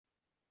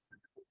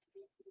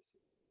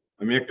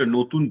আমি একটা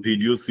নতুন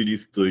ভিডিও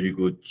সিরিজ তৈরি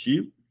করছি।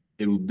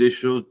 এর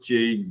উদ্দেশ্য হচ্ছে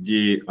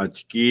যে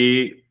আজকে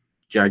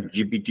চ্যাট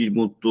জিপিটির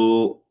মতো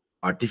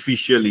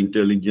আর্টিফিশিয়াল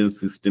ইন্টেলিজেন্স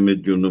সিস্টেমের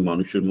জন্য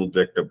মানুষের মধ্যে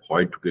একটা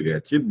ভয় ঢুকে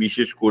গেছে,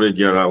 বিশেষ করে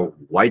যারা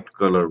হোয়াইট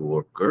কালার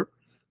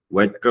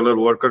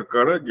ওয়ার্কার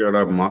কারা,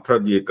 যারা মাথা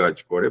দিয়ে কাজ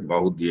করে,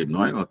 বাহু দিয়ে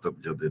নয়, অর্থাৎ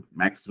যাদের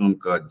ম্যাক্সিমাম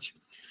কাজ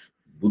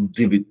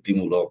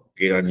বুদ্ধিবৃত্তিমূলক,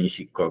 কেরানি,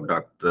 শিক্ষক,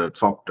 ডাক্তার,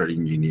 সফটওয়্যার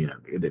ইঞ্জিনিয়ার,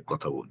 এদের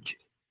কথা বলছি।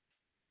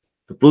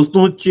 প্রশ্ন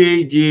হচ্ছে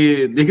যে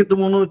দেখে তো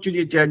মনে হচ্ছে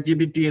যে চ্যাট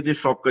জিপিটি এদের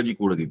সব কাজই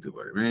করে দিতে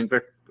পারে। মানে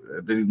in fact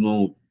there is no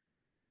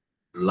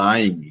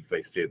lying if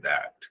I say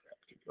that.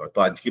 হয়তো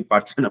আজকে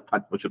পারছে না,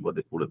 5 বছর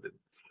বাদে করে দেবে।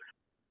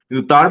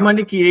 কিন্তু তার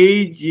মানে কি এই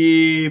যে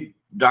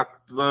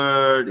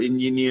ডাক্তার,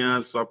 ইঞ্জিনিয়ার,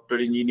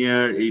 সফটওয়্যার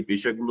ইঞ্জিনিয়ার এই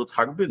পেশাগুলো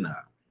থাকবে না?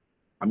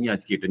 আমি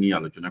আজকে এটা নিয়ে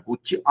আলোচনা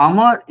করছি।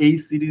 আমার এই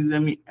সিরিজে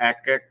আমি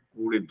এক এক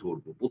করে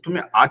ধরবো। প্রথমে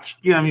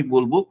আজকে আমি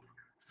বলবো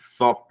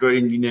সফটওয়্যার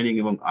ইঞ্জিনিয়ারিং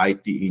এবং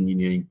আইটি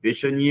ইঞ্জিনিয়ারিং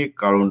পেশা নিয়ে,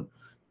 কারণ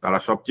তারা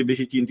সবচেয়ে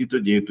বেশি চিন্তিত,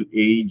 যেহেতু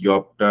এই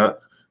জবটা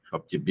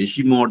সবচেয়ে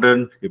বেশি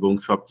মডার্ন এবং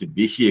সবচেয়ে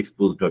বেশি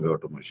এক্সপোজড হবে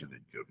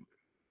অটোমেশনের জন্য।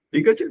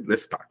 ঠিক আছে,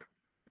 লেটস স্টার্ট।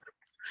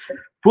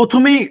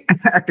 প্রথমেই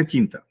একটা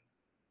চিন্তা,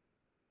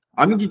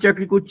 আমি যে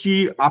চাকরি করছি,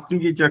 আপনি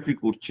যে চাকরি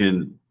করছেন,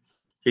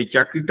 সেই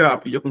চাকরিটা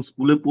আপনি যখন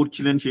স্কুলে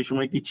পড়ছিলেন সেই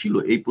সময় কি ছিল?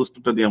 এই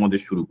প্রশ্নটা দিয়ে আমাদের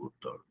শুরু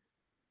করতে হবে।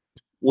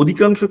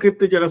 অধিকাংশ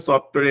ক্ষেত্রে যারা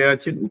সফটওয়্যারে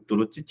আছেন, উত্তর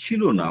হচ্ছে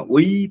ছিল না।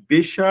 ওই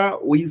পেশা,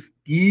 ওই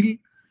স্কিল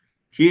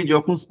সে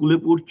যখন স্কুলে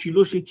পড়ছিল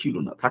সে ছিল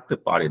না, থাকতে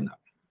পারে না।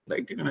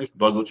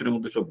 10 বছরের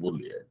মধ্যে সব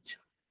বদলে যাচ্ছে।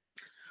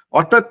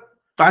 অর্থাৎ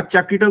তার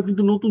চাকরিটাও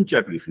কিন্তু নতুন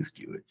চাকরি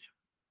সৃষ্টি হয়েছে।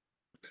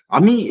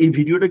 আমি এই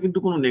ভিডিওটা কিন্তু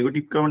কোনো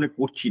নেগেটিভ কারণে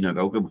করছি না,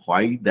 কাউকে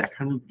ভয়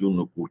দেখানোর জন্য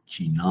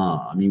করছি না।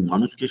 আমি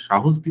মানুষকে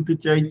সাহস দিতে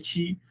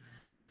চাইছি,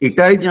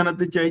 এটাই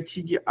জানাতে চাইছি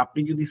যে আপনি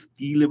যদি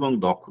স্কিল এবং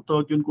দক্ষতা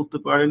অর্জন করতে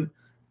পারেন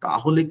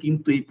তাহলে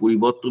কিন্তু এই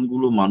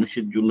পরিবর্তনগুলো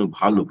মানুষের জন্য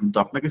ভালো। কিন্তু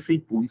আপনাকে সেই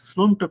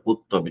পরিশ্রমটা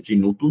করতে হবে, সেই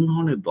নতুন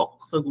ধরনের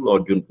দক্ষতাগুলো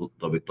অর্জন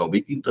করতে হবে, তবে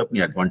কিন্তু আপনি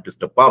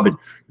অ্যাডভান্টেজটা পাবেন।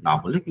 না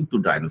হলে কিন্তু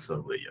ডাইনোসর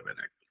হয়ে যাবেন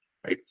একদম।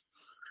 Right?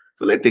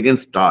 So let's again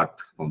start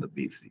from the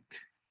basic.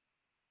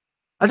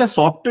 আচ্ছা,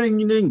 সফটওয়্যার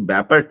ইঞ্জিনিয়ারিং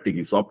ব্যাপারটা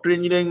কি? সফটওয়্যার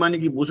ইঞ্জিনিয়ারিং মানে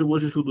কি বসে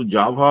বসে শুধু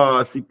জাভা,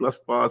 C++,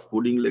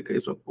 কোডিং লেখা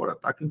এসব করা?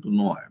 তা কিন্তু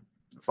নয়।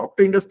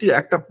 সফটওয়্যার ইন্ডাস্ট্রির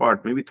একটা পার্ট,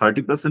 মেবি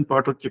 30%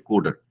 পার্ট হচ্ছে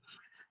কোডার।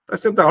 তার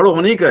সাথে আরো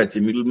অনেক আছে,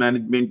 মিডল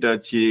ম্যানেজমেন্ট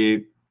আছে,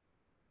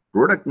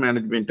 প্রোডাক্ট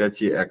ম্যানেজমেন্ট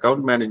আছে,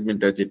 অ্যাকাউন্ট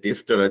ম্যানেজমেন্ট আছে,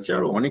 টেস্টার আছে,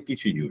 আরো অনেক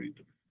কিছুই জড়িত।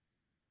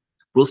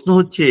 প্রশ্ন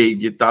হচ্ছে এই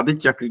যে তাদের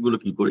চাকরিগুলো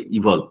কি করে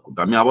ইভলভ করবে।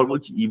 আমি আবার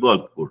বলছি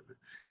ইভলভ করবে,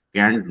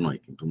 ক্যান্ড নয়,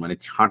 কিন্তু মানে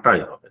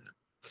ছাঁটাই হবে না।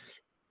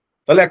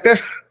 তাহলে একটা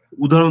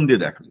উদাহরণ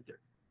দিয়ে দেখানো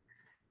যায়।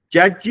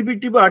 চ্যাট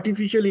জিপিটি বা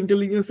আর্টিফিশিয়াল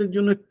ইন্টেলিজেন্সের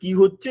জন্য কি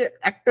হচ্ছে,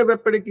 একটা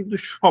ব্যাপারে কিন্তু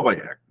সবাই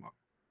একমত।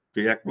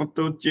 সেই একমত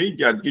হচ্ছে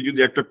যে আজকে যদি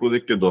একটা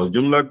প্রজেক্টে 10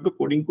 জন লাগতো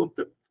কোডিং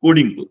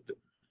করতে,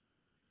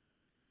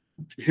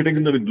 সেটা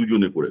কিন্তু আমি 2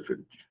 জনে করে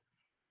ফেলছি।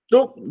 তো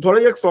ধরা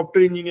যাক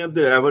সফটওয়্যার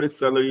ইঞ্জিনিয়ারদের অ্যাভারেজ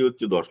স্যালারি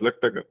হচ্ছে 10 লাখ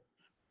টাকা,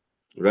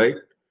 রাইট?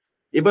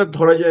 এবার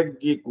ধরা যাক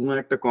যে কোনো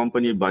একটা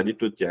কোম্পানির বাজেট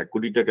হচ্ছে 1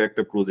 কোটি টাকা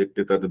একটা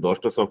প্রজেক্টে, তাতে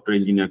 10টা সফটওয়্যার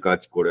ইঞ্জিনিয়ার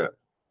কাজ করে।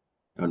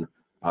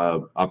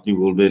 আপনি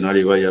বলবেন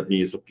আরে ভাই আপনি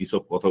এসব কি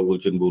সব কথা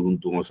বলছেন, বলুন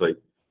তো মশাই।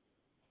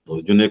 10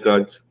 জনের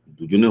কাজ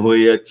 2 জনে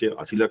হয়ে যাচ্ছে,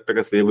 80 লাখ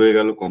টাকা সেভ হয়ে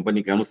গেল। কোম্পানি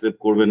কেন সেভ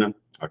করবে না?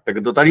 8টাকে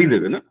তো তাড়িয়ে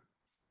দেবে না?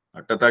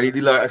 8টা তাড়িয়ে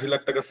দিলে 80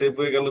 লাখ টাকা সেভ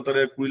হয়ে গেল,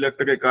 তাহলে 20 লাখ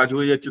টাকায় কাজ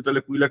হয়ে যাচ্ছে।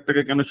 তাহলে 20 লাখ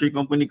টাকা কেন সেই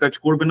কোম্পানি কাজ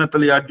করবে না?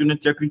 তাহলে 8 জনের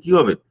চাকরি কি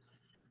হবে?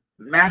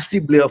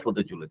 ম্যাসিভ লে অফ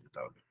হতে চলেছে।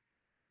 তাহলে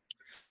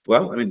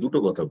আমি দুটো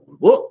কথা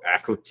বলবো।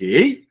 এক হচ্ছে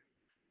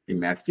এই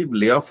ম্যাসিভ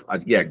লে অফ,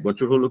 আজকে 1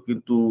 বছর হলো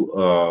কিন্তু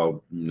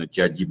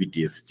চ্যাট জিপিটি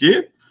এসছে,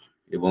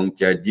 এবং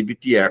চ্যাট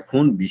জিপিটি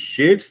এখন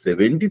বিশ্বের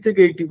 70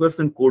 থেকে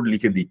 80% কোড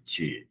লিখে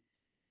দিচ্ছে।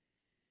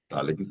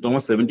 তাহলে কিন্তু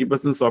আমার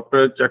 70%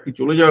 সফটওয়্যার চাকরি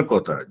চলে যাওয়ার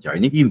কথা,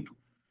 যায়নি কিন্তু।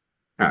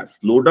 হ্যাঁ,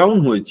 স্লো ডাউন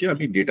হয়েছে,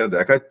 আমি ডেটা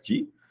দেখাচ্ছি।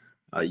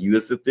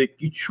 ইউএসএ তে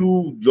কিছু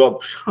জব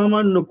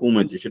সামান্য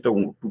কমেছে, সেটা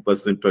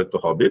 2% হয়তো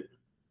হবে।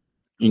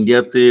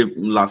 ইন্ডিয়াতে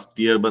লাস্ট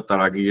ইয়ার বা তার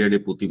আগের ইয়ারে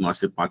প্রতি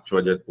মাসে 5-6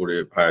 হাজার করে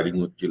হায়ারিং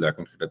হচ্ছিল,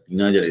 এখন সেটা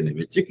 3,000-এ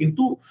নেমেছে।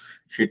 কিন্তু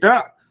সেটা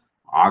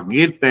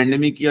আগের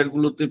প্যান্ডেমিক ইয়ার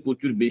গুলোতে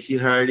প্রচুর বেশি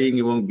হায়ারিং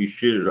এবং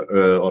বিশ্বের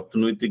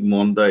অর্থনৈতিক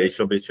মন্দা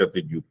এসবের সাথে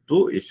যুক্ত।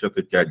 এর সাথে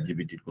চ্যাট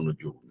জিপিটির কোনো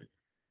যোগ নেই।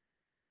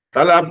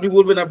 তাহলে আপনি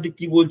বলবেন আপনি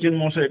কি বলছেন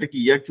মশাই, এটা কি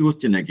ইয়ার কি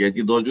হচ্ছে নাকি?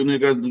 আজকে 10 জনের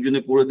কাজ 2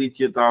 জনে করে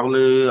দিচ্ছে,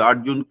 তাহলে 8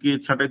 জনকে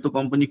ছাঁটাই তো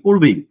কোম্পানি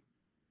করবেই।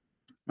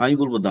 আমি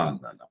বলবো দাঁড়ান,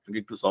 আপনাকে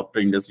একটু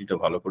সফটওয়্যার ইন্ডাস্ট্রিটা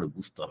ভালো করে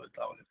বুঝতে হবে,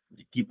 তাহলে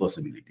যে কি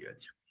পসিবিলিটি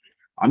আছে।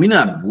 আমি না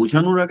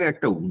বোঝানোর আগে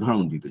একটা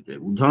উদাহরণ দিতে চাই।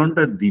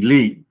 উদাহরণটা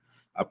দিলেই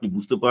আপনি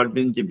বুঝতে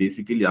পারবেন যে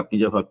বেসিক্যালি আপনি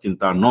যা ভাবছেন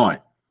তা নয়।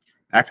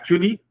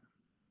 অ্যাকচুয়ালি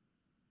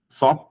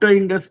সফটওয়্যার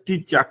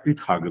ইন্ডাস্ট্রির চাকরি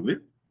থাকবে,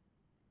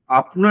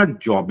 আপনার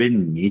জবের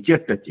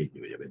নেচারটা চেঞ্জ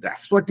হয়ে যাবে।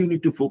 That's what you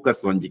need to focus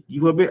on, যে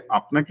কিভাবে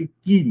আপনাকে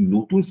কি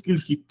নতুন স্কিল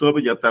শিখতে হবে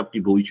যাতে আপনি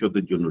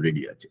ভবিষ্যতের জন্য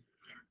রেডি আছেন।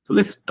 So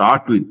let's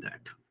start with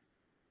that.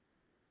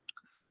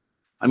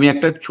 আমি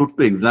একটা ছোট্ট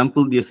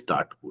এক্সাম্পল দিয়ে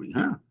স্টার্ট করি।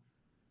 হ্যাঁ,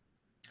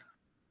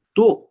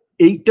 তো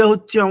এইটা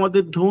হচ্ছে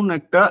আমাদের, ধরুন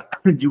একটা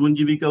জীবন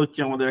জীবিকা হচ্ছে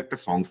আমাদের একটা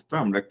সংস্থা,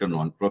 আমরা একটা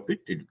non profit,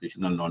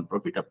 educational non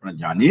profit. আপনারা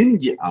জানেন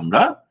যে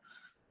আমরা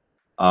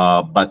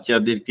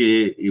বাচ্চাদেরকে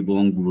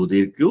এবং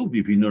বুড়োদেরকেও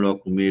বিভিন্ন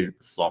রকমের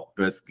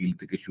সফটওয়্যার স্কিল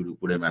থেকে শুরু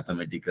করে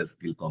ম্যাথামেটিক্যাল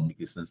স্কিল,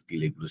 কমিউনিকেশন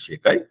স্কিল এগুলো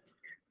শেখায়।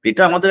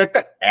 এটা আমাদের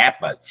একটা অ্যাপ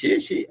আছে,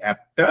 সেই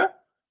অ্যাপটা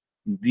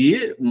দিয়ে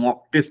মক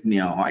টেস্ট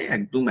নেওয়া হয়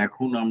একদম।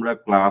 এখন আমরা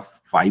ক্লাস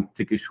 5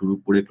 থেকে শুরু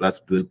করে ক্লাস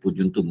 12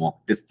 পর্যন্ত মক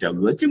টেস্ট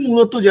চালু আছে,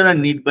 মূলত যারা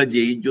নিট বা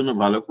জেইর জন্য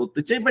ভালো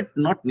করতে চাই, বাট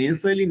নট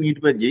নেসেসারিলি নিট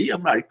বা জেই।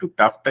 আমরা আরেকটু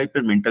টাফ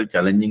টাইপের মেন্টাল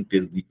চ্যালেঞ্জিং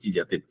টেস্ট দিচ্ছি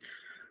যাতে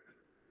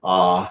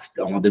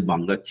আমাদের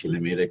বাংলার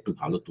ছেলেমেয়েরা একটু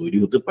ভালো তৈরি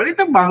হতে পারে।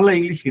 এটা বাংলা,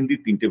 ইংলিশ, হিন্দি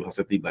 3টে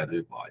ভাষাতেই বাইরে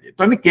পাওয়া যায়।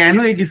 তো আমি কেন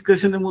এই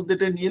ডিসকাশনের মধ্যে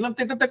এটা নিয়ে এলাম, তো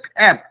এটা তো একটা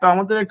অ্যাপ, তো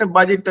আমাদের একটা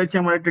বাজেট আছে,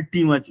 আমার একটা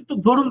টিম আছে। তো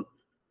ধরুন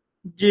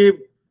যে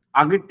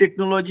আগের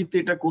টেকনোলজিতে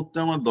এটা করতে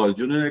আমার 10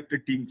 জনের একটা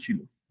টিম ছিল,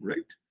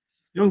 রাইট?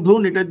 এবং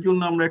ধরুন এটার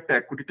জন্য আমরা একটা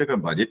 1 কোটি টাকা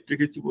বাজেট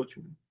রেখেছি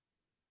বছরে,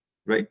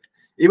 রাইট?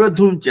 এবার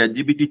ধরুন চ্যাট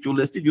জিপিটি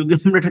চলে এসেছে, যদিও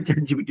আমরা এটা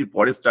চ্যাট জিপিটির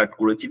পরে স্টার্ট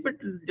করেছি, but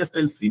just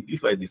I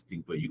simplify this thing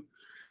for you.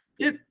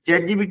 যে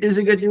চ্যাট জিপিটি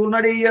এসে গেছে,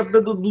 ওনার এই অ্যাপটা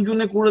তো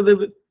দুজনে করে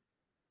দেবে,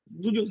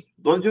 দুজন,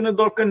 10 জনের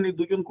দরকার নেই,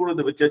 দুজন করে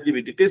দেবে। চ্যাট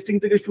জিপিটি টেস্টিং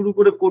থেকে শুরু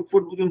করে কোড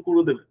ফোড দুজন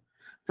করে দেবে।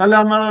 তাহলে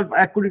আমার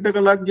 1 কোটি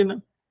টাকা লাগছে না,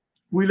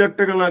 20 লাখ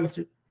টাকা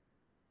লাগছে,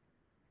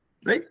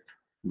 রাইট?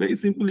 Very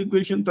simple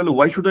equation. তাহলে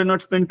why should I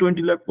not spend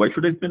 20 lakh, why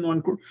should I spend 1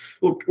 crore?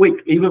 Wait,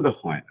 এইভাবে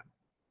হয় না।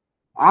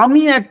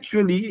 আমি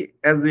actually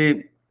as a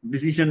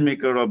decision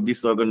maker of this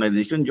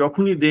organisation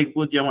যখনই দেখবো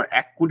যে আমার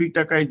 1 কোটি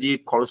টাকায় যে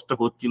খরচটা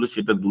হচ্ছিল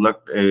সেটা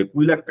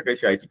 20 লাখ টাকায়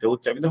সে আইটিটা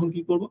হচ্ছে, আমি তখন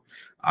কি করবো?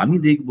 আমি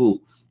দেখবো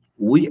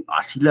ওই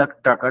 80 লাখ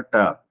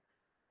টাকাটা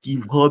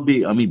কিভাবে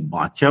আমি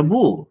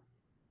বাঁচাবো,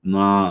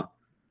 না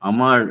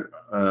আমার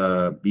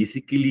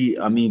বেসিক্যালি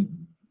আমি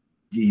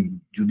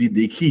যদি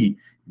দেখি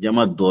যে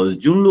আমার 10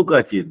 জন লোক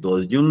আছে, 10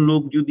 জন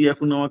লোক যদি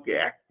এখন আমাকে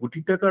 1 কোটি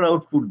টাকার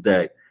আউটপুট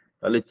দেয়,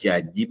 তাহলে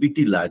চ্যাট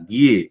জিপিটি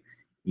লাগিয়ে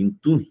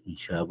কিন্তু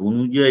হিসাব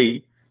অনুযায়ী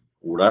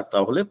ওরা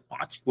তাহলে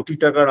 5 কোটি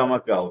টাকার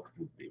আমাকে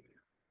আউটপুট দেবে।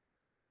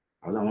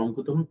 তাহলে আমার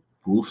মতো তখন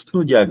প্রশ্ন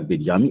জাগবে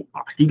যে আমি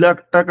 80 লাখ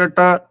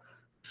টাকাটা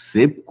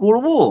সেভ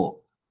করব,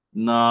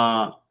 না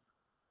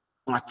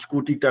 5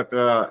 কোটি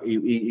টাকা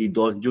এই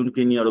 10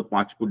 জনকে নিয়ে আরো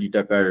 5 কোটি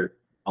টাকার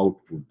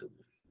আউটপুট দেবো।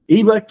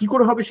 এইবার কি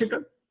করে হবে সেটা?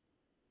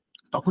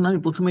 তখন আমি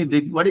প্রথমেই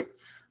দেখবো, আরে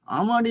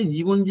আমার এই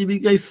জীবন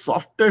জীবিকায়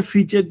সফটওয়্যার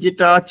ফিচার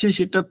যেটা আছে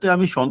সেটাতে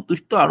আমি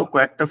সন্তুষ্ট, আরো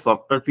কয়েকটা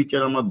সফটওয়্যার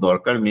ফিচার আমার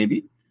দরকার মেবি।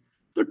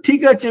 তো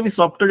ঠিক আছে, আমি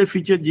সফটওয়্যার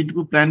ফিচার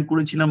যেটুকু প্ল্যান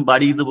করেছিলাম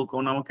বাড়িয়ে দেবো,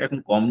 কারণ আমাকে এখন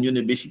কম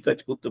জনে বেশি কাজ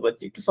করতে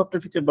পারছি, একটু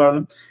সফটওয়্যার ফিচার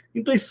বাড়ালাম।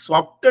 কিন্তু এই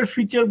সফটওয়্যার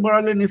ফিচার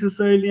বাড়ালে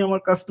নেসেসারিলি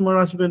আমার কাস্টমার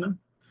আসবে না।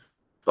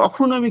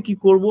 তখন আমি কি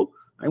করব?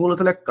 আমি বললাম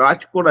তাহলে কাজ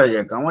করা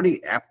যাক, আমার এই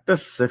অ্যাপটা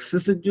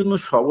সাকসেসের জন্য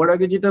সবার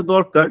আগে যেটা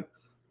দরকার,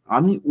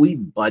 আমি ওই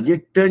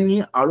বাজেটটা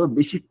নিয়ে আরো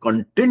বেশি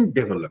কন্টেন্ট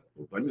ডেভেলপ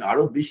করবো। আমি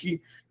আরো বেশি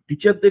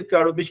টিচারদেরকে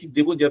আরো বেশি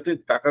দেবো, যাতে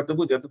টাকা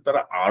দেবো, যাতে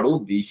তারা আরো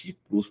বেশি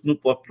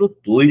প্রশ্নপত্র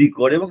তৈরি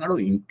করে এবং আরো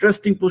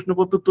ইন্টারেস্টিং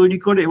প্রশ্নপত্র তৈরি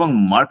করে, এবং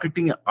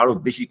মার্কেটিং এ আরো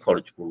বেশি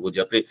খরচ করবো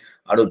যাতে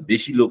আরো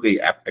বেশি লোক এই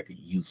অ্যাপটাকে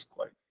ইউজ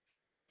করে।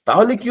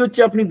 তাহলে কি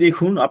হচ্ছে, আপনি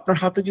দেখুন আপনার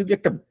হাতে যদি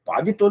একটা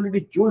বাজেট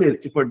অলরেডি চলে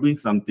এসছে ফর ডুইং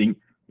সামথিং,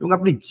 এবং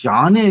আপনি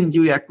জানেন যে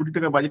ওই 1 কোটি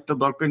টাকা বাজেটটা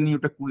দরকার নেই,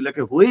 ওটা 20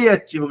 লাখে হয়ে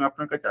যাচ্ছে, এবং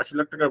আপনার কাছে 80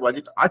 লাখ টাকার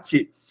বাজেট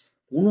আছে,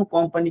 কোনো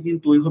কোম্পানি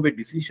কিন্তু ওইভাবে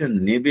ডিসিশন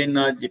নেবে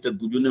না যেটা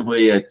দুজনে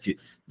হয়ে যাচ্ছে।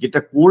 যেটা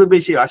করবে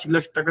সেই 80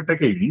 লাখ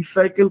টাকাটাকে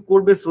রিসাইকেল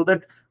করবে, সো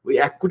দ্যাট ওই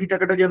 1 কোটি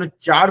টাকাটা যেন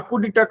 4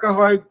 কোটি টাকা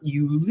হয়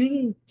ইউজিং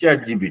চ্যাট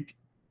জিপিটি।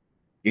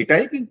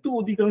 এটাই কিন্তু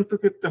অধিকাংশ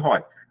ক্ষেত্রে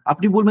হয়।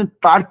 আপনি বলবেন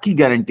তার কি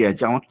গ্যারান্টি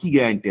আছে, আমার কি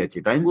গ্যারান্টি আছে?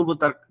 এটা আমি বলবো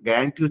তার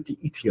গ্যারান্টি হচ্ছে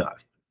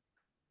ইতিহাস।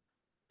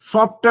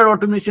 সফটওয়্যার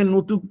অটোমেশন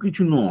নতুন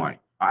কিছু নয়।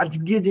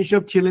 আজকে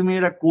যেসব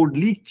ছেলেমেয়েরা কোড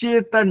লিখছে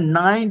তার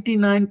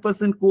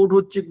 99% কোড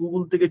হচ্ছে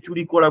গুগল থেকে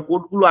চুরি করা।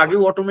 কোডগুলো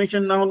আগেও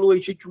অটোমেশন না হলেও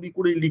এসে চুরি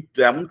করে লিখতো,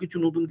 এমন কিছু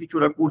নতুন কিছু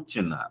ওরা করছে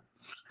না।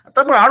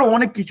 তারপর আরো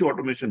অনেক কিছু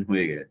অটোমেশন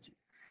হয়ে গেছে,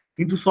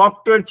 কিন্তু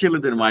সফটওয়্যার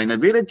ছেলেদের মাইনে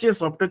বেড়েছে,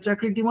 সফটওয়্যার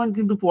চাকরির ডিমান্ড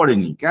কিন্তু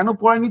পড়েনি। কেন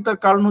পড়েনি? তার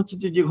কারণ হচ্ছে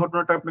যে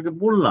ঘটনাটা আপনাকে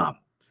বললাম,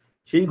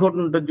 সেই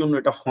ঘটনাটার জন্য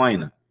এটা হয়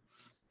না।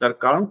 তার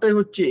কারণটাই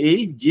হচ্ছে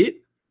এই যে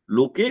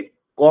লোকে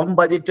কম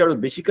বাজেটে আরো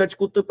বেশি কাজ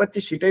করতে পারছে,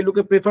 সেটাই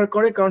লোকে প্রেফার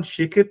করে, কারণ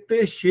সেক্ষেত্রে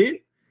সে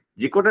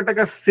যে কটা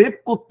টাকা সেভ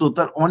করতো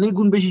তার অনেক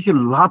গুণ বেশি সে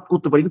লাভ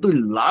করতে পারে। কিন্তু ওই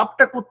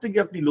লাভটা করতে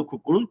গিয়ে আপনি লক্ষ্য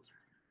করুন,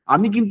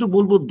 আমি কিন্তু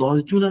বলবো 10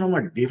 জনের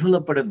আমার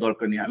ডেভেলপারের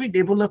দরকার নেই, আমি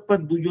ডেভেলপার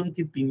 2 জন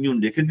কি 3 জন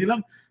রেখে দিলাম,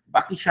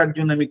 বাকি 7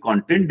 জন আমি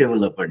কন্টেন্ট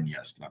ডেভেলপার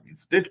নিয়ে আসলাম।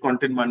 ইনস্টেড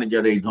কন্টেন্ট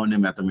ম্যানেজার এই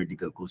ধরনের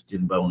ম্যাথমেটিক্যাল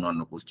কোশ্চেন বা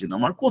অন্যান্য কোশ্চেন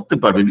আমার করতে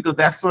পারবে, because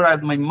that's where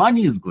my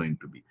money is going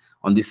to B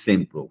on this same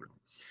programme.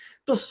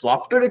 তো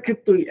সফটওয়্যারের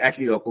ক্ষেত্রে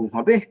একই রকম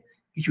হবে,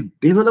 কিছু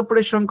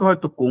ডেভেলপারের সংখ্যা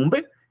হয়তো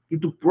কমবে,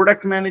 কিন্তু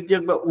প্রোডাক্ট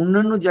ম্যানেজার বা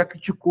অন্যান্য যা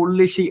কিছু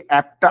করলে সেই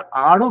অ্যাপটা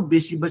আরো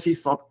বেশি বা সেই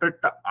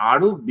সফটওয়্যারটা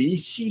আরো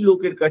বেশি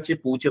লোকের কাছে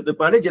পৌঁছাতে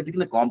পারে, যাতে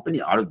কিনা কোম্পানি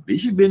আরো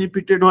বেশি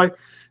বেনিফিটেড হয়।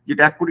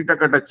 যেটা 1 কোটি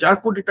টাকাটা 4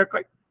 কোটি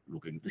টাকায়,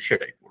 লোকে কিন্তু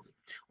সেটাই করবে।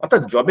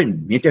 অর্থাৎ জবের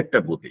নেটওয়ার্কটা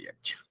বদলে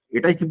যাচ্ছে,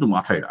 এটাই কিন্তু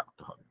মাথায়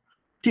রাখতে হবে।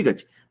 ঠিক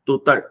আছে, তো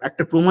তার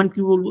একটা প্রমাণ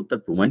কি বলবো,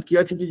 তার প্রমাণ কি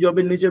আছে যে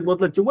জবের নেচার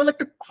বদলাচ্ছে? বলে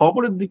একটা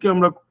খবরের দিকে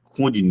আমরা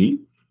খোঁজ নিই,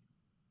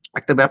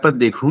 একটা ব্যাপার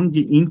দেখুন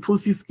যে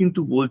ইনফোসিস কিন্তু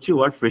বলছে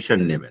ওর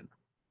ফ্রেশার নেবেন।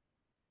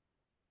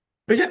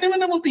 পেশাতে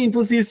মানে বলতে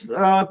ইনফোসিস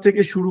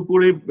থেকে শুরু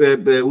করে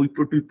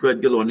উইপ্রো টুইপ্রো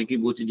আজকাল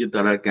অনেকেই বলছে যে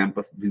তারা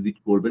ক্যাম্পাস ভিজিট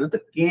করবে না, তো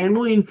কেন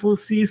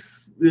ইনফোসিস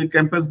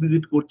ক্যাম্পাস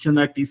ভিজিট করছে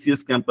না,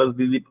 টিসিএস ক্যাম্পাস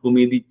ভিজিট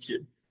কমিয়ে দিচ্ছে?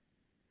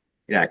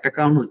 এর একটা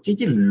কারণ হচ্ছে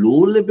যে লো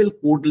লেভেল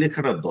কোড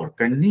লেখাটা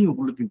দরকার নেই,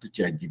 ওগুলো কিন্তু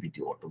চ্যাট জিপিটি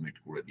অটোমেট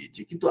করে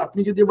দিয়েছে। কিন্তু আপনি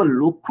যদি আবার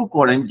লক্ষ্য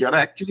করেন, যারা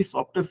অ্যাকচুয়ালি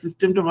সফটওয়্যার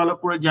সিস্টেমটা ভালো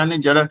করে জানে,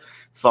 যারা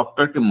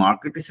সফটওয়্যারকে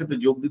মার্কেটের সাথে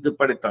যোগ দিতে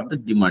পারে, তাদের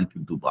ডিমান্ড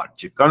কিন্তু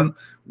বাড়ছে। কারণ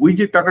ওই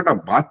যে টাকাটা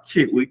বাড়ছে,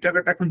 ওই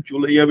টাকাটা এখন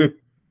চলে যাবে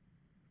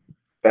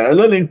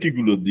প্যারালাল এন্ট্রি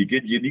গুলোর দিকে,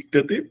 যে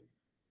দিকটাতে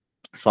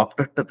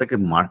সফটওয়্যারটা তাকে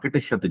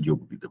মার্কেটের সাথে যোগ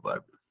দিতে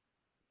পারবে,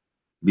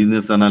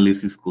 বিজনেস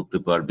অ্যানালিসিস করতে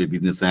পারবে,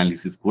 বিজনেস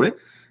অ্যানালিসিস করে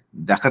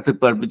দেখাতে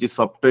পারবে যে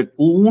সফটওয়্যার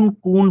কোন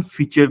কোন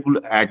ফিচার গুলো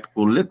অ্যাড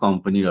করলে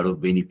কোম্পানির আরো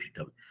বেনিফিট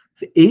হবে।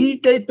 এই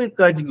টাইপের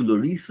কাজগুলো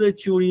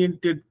research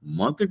oriented,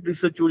 market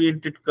research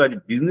oriented কাজ,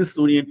 বিজনেস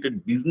ওরিয়েন্টেড,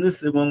 বিজনেস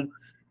এবং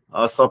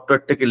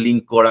সফটওয়্যারটাকে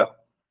লিঙ্ক করা,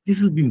 this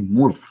will be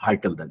more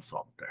vital than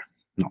software.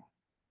 Now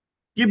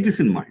keep this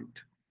in mind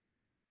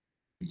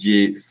যে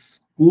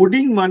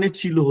কোডিং মানে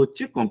ছিল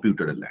হচ্ছে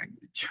কম্পিউটারের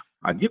ল্যাঙ্গুয়েজ।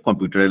 আজকে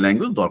কম্পিউটারের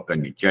ল্যাঙ্গুয়েজ দরকার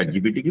নেই, চ্যাট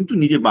জিপিটি কিন্তু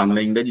নিজে বাংলা,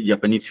 ইংরেজি,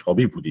 জাপানিজ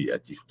সবই বুঝে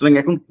যাচ্ছে। সুতরাং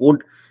এখন কোড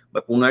বা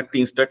কোনো একটা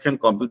ইনস্ট্রাকশন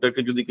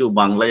কম্পিউটারকে যদি কেউ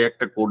বাংলায়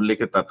একটা কোড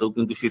লেখে, তাতেও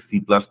কিন্তু সে সি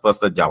প্লাস প্লাস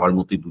আর জাভার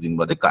মতোই দুদিন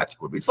বাদে কাজ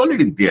করবে। ইটস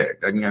অলরেডি দেয়ার,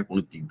 এটা নিয়ে আর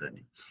কোনো চিন্তা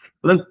নেই।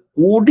 সুতরাং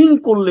কোডিং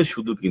করলে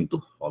শুধু কিন্তু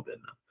হবে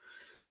না,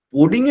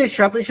 কোডিং এর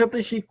সাথে সাথে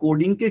সেই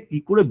কোডিং কে কি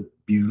করে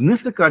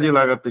বিজনেসে কাজে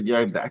লাগাতে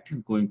যায়, that is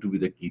going to B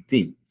the কি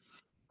থিং।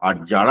 আর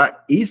যারা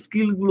এই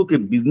স্কিল গুলোকে,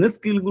 বিজনেস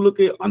স্কিল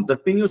গুলোকে,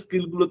 এন্টারপ্রেনিউর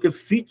স্কিল গুলোকে,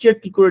 ফিচার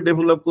কি করে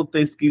ডেভেলপ করতে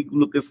হয়, স্কিল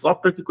গুলোকে,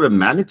 সফটওয়্যার কি করে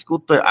ম্যানেজ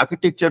করতে হয়,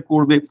 আর্কিটেকচার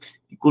করবে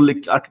কি করলে,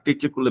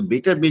 আর্কিটেকচার করলে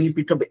বেটার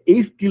বেনিফিট হবে,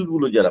 এই স্কিল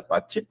গুলো যারা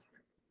পাচ্ছে,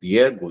 দে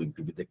are going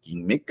to B the king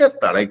maker,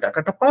 তারাই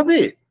টাকাটা পাবে।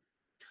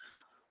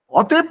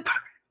 অতএব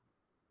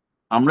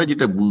আমরা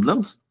যেটা বুঝলাম,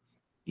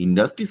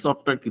 ইন্ডাস্ট্রি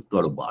সফটওয়্যার কিন্তু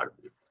আরো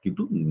বাড়বে,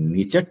 কিন্তু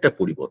নেচারটা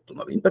পরিবর্তন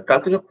হবে। ইনফ্যাক্ট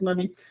কালকে যখন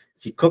আমি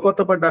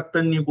শিক্ষকতা বা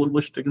ডাক্তার নিয়ে বলবো,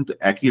 সেটা কিন্তু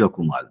একই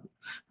রকম আসবে।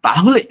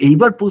 তাহলে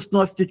এইবার প্রশ্ন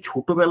আসছে,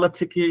 ছোটবেলা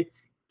থেকে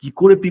কি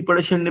করে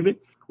প্রিপারেশন নেবে?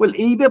 ওয়েল,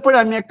 এই ব্যাপারে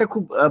আমি একটা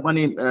খুব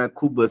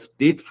খুব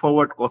স্ট্রেট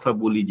ফরওয়ার্ড কথা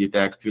বলি, যেটা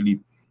অ্যাকচুয়ালি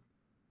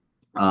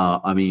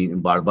আমি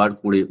বারবার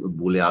করে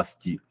বলে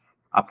আসছি।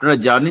 আপনারা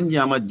জানেন যে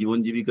আমার জীবন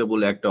জীবিকা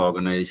বলে একটা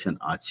অর্গানাইজেশন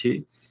আছে,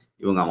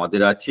 এবং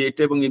আমাদের আছে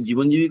এটা, এবং এই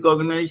জীবন জীবিকা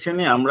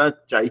অর্গানাইজেশনে আমরা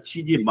চাইছি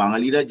যে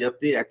বাঙালিরা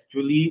যাতে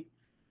অ্যাকচুয়ালি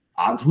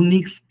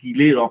আধুনিক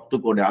স্কিলে রপ্ত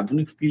করে।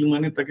 আধুনিক স্কিল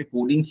মানে তাকে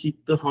কোডিং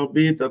শিখতে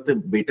হবে, তাতে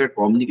বেটার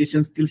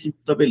কমিউনিকেশন স্কিল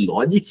শিখতে হবে,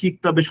 লজিক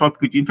শিখতে হবে,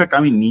 সবকিছু। ইনফ্যাক্ট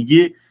আমি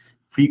নিজে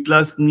ফ্রি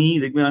ক্লাস নিই,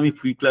 দেখবেন আমি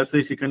ফ্রি ক্লাসে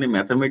সেখানে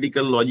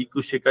ম্যাথামেটিক্যাল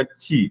লজিকও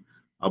শেখাচ্ছি,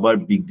 আবার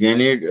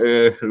বিজ্ঞানের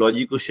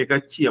লজিকও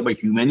শেখাচ্ছি, আবার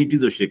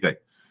হিউম্যানিটিসও শেখাই,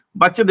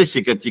 বাচ্চাদের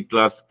শেখাচ্ছি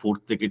ক্লাস 4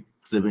 থেকে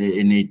 7,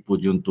 8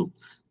 পর্যন্ত।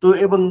 তো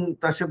এবং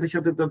তার সাথে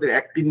সাথে তাদের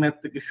অ্যাক্টিভ ম্যাথ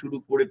থেকে শুরু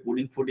করে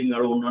কোডিং ফোডিং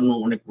আরো অন্যান্য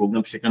অনেক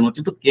প্রোগ্রাম শেখানো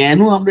হচ্ছে। তো কেন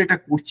আমরা এটা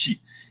করছি?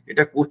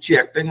 এটা করছি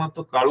একটাই মাত্র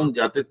কারণ,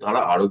 যাতে তারা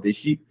আরো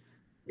বেশি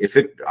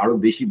এফেক্ট, আরো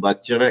বেশি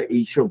বাচ্চারা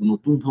এইসব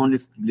নতুন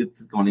ধরনের স্কিলের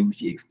থেকে অনেক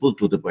বেশি এক্সপোজ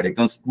হতে পারে।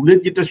 কারণ স্কুলের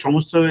যেটা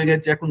সমস্যা হয়ে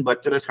গেছে, এখন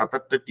বাচ্চারা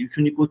 7-8টা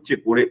টিউশনই করছে,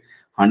 করে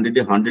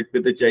 100-এ 100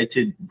 পেতে চাইছে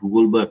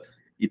ভূগোল বা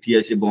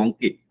ইতিহাসে বা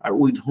অঙ্কে, আর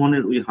ওই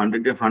ধরনের ওই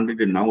 100-এ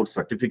 100-এর না ওর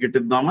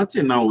সার্টিফিকেটের দাম আছে,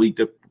 না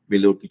ওইটা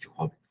পেলেও কিছু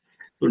হবে।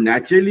 তো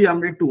ন্যাচারালি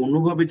আমরা একটু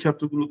অন্যভাবে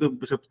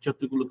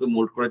ছাত্রছাত্রীগুলোকে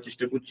মোল্ড করার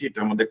চেষ্টা করছি। এটা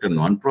আমাদের একটা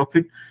নন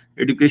প্রফিট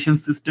এডুকেশন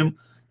সিস্টেম,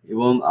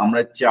 এবং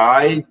আমরা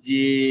চাই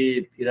যে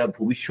এরা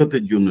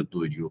ভবিষ্যতের জন্য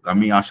তৈরি হোক।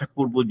 আমি আশা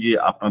করব যে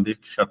আপনাদের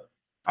সাথে,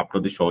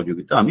 আপনাদের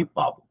সহযোগিতা আমি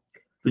পাবো।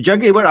 তো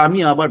যাকে এবার আমি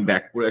আবার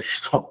ব্যাক করে আসি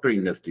সফটওয়্যার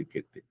ইন্ডাস্ট্রির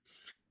ক্ষেত্রে।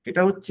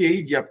 এটা হচ্ছে এই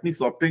যে আপনি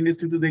সফটওয়্যার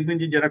ইন্ডাস্ট্রিতে দেখবেন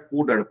যে যারা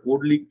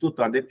কোড লিখতো,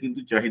 তাদের কিন্তু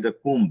চাহিদা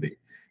কমবে,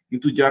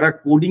 কিন্তু যারা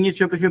কোডিং এর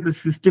সাথে সাথে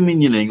সিস্টেম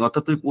ইঞ্জিনিয়ারিং,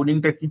 অর্থাৎ ওই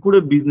কোডিংটা কি করে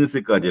বিজনেসে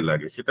কাজে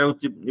লাগে সেটা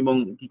হচ্ছে, এবং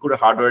কি করে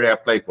হার্ডওয়্যারে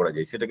অ্যাপ্লাই করা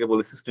যায়, সেটাকে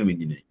বলে সিস্টেম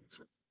ইঞ্জিনিয়ারিং,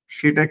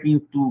 সেটা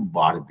কিন্তু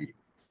বাড়বে,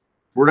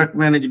 প্রোডাক্ট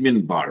ম্যানেজমেন্ট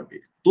বাড়বে।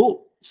 তো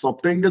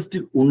সফটওয়্যার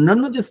ইন্ডাস্ট্রির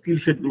অন্যান্য যে স্কিল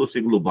সেট গুলো,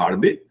 সেগুলো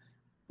বাড়বে।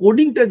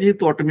 কোডিংটা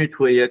যেহেতু অটোমেট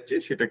হয়ে যাচ্ছে,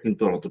 সেটা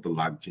কিন্তু আর অতটা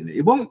লাগছে না।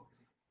 এবং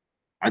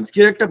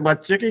আজকের একটা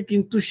বাচ্চাকে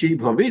কিন্তু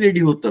সেইভাবেই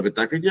রেডি হতে হবে,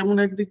 তাকে যেমন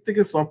একদিক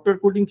থেকে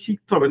সফটওয়্যার কোডিং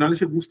শিখতে হবে, নাহলে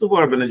সে বুঝতে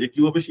পারবে না যে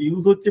কিভাবে সে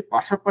ইউজ হচ্ছে,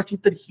 পাশাপাশি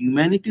তার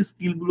হিউম্যানিটি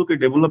স্কিল গুলোকে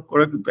ডেভেলপ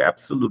করা কিন্তু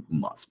অ্যাবসলিউট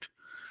মাস্ট।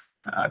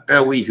 একটা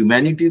ওই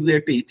হিউম্যানিটিজ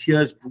একটা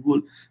ইতিহাস, ভূগোল,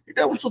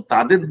 এটা অবশ্য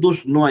তাদের দোষ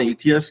নয়।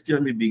 ইতিহাসকে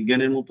আমি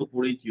বিজ্ঞানের মতো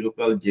করেই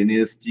চিরকাল জেনে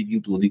এসেছি,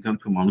 কিন্তু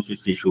অধিকাংশ মানুষের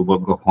সেই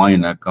সৌভাগ্য হয়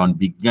না। কারণ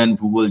বিজ্ঞান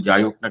ভূগোল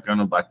যাই হোক না কেন,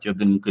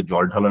 বাচ্চাদের মুখে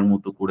জল ঢালার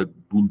মতো করে,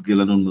 দুধ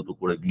গেলানোর মতো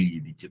করে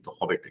গিলিয়ে দিচ্ছে, তো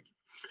হবেটা কি?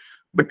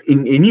 বাট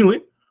ইন এনিওয়ে,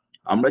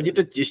 আমরা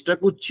যেটা চেষ্টা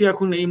করছি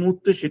এখন এই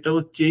মুহূর্তে, সেটা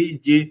হচ্ছে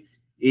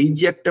এই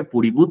যে একটা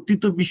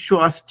পরিবর্তিত বিশ্ব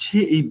আসছে,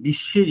 এই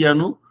বিশ্বে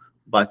যেন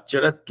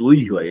বাচ্চারা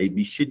তৈরি হয়, এই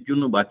বিশ্বের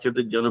জন্য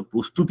বাচ্চাদের যেন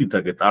প্রস্তুতি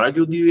থাকে। তারা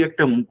যদি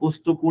একটা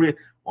মুখস্থ করে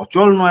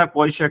অচল নয়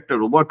পয়সা একটা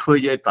রোবট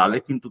হয়ে যায়, তাহলে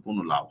কিন্তু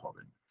কোনো লাভ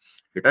হবে না।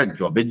 এটা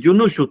জবের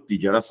জন্য সত্যি,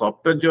 যারা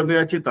সফটওয়্যার জবে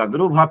আছে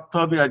তাদেরও ভাবতে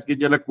হবে, আজকে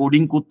যারা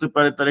কোডিং করতে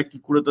পারে তারা কি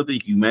করে তাদের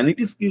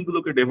হিউম্যানিটি স্কিল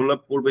গুলোকে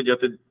ডেভেলপ করবে,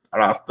 যাতে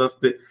তারা আস্তে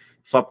আস্তে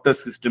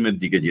সফটওয়্যার সিস্টেমের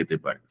দিকে যেতে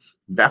পারে।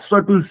 That's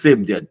what will save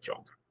there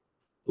job.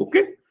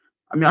 ওকে,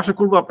 আমি আশা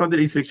করবো আপনাদের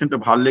এই সেকশনটা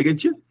ভালো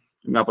লেগেছে।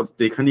 আমি আপাতত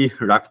এখানেই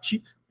রাখছি।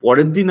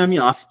 পরের দিন আমি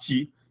আসছি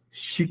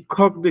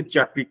শিক্ষকদের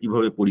চাকরি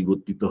কিভাবে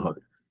পরিবর্তিত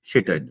হবে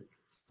সেটা নিয়ে।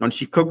 কারণ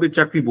শিক্ষকদের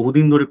চাকরি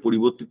বহুদিন ধরে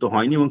পরিবর্তিত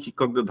হয়নি এবং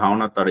শিক্ষকদের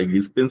ধারণা তারা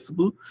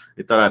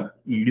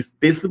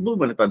ইরিসপেন্সিবল,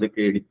 মানে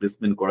তাদেরকে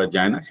রিপ্লেসমেন্ট করা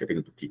যায় না, সেটা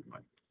কিন্তু ঠিক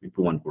নয়। আমি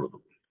প্রমাণ করে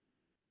দেবো।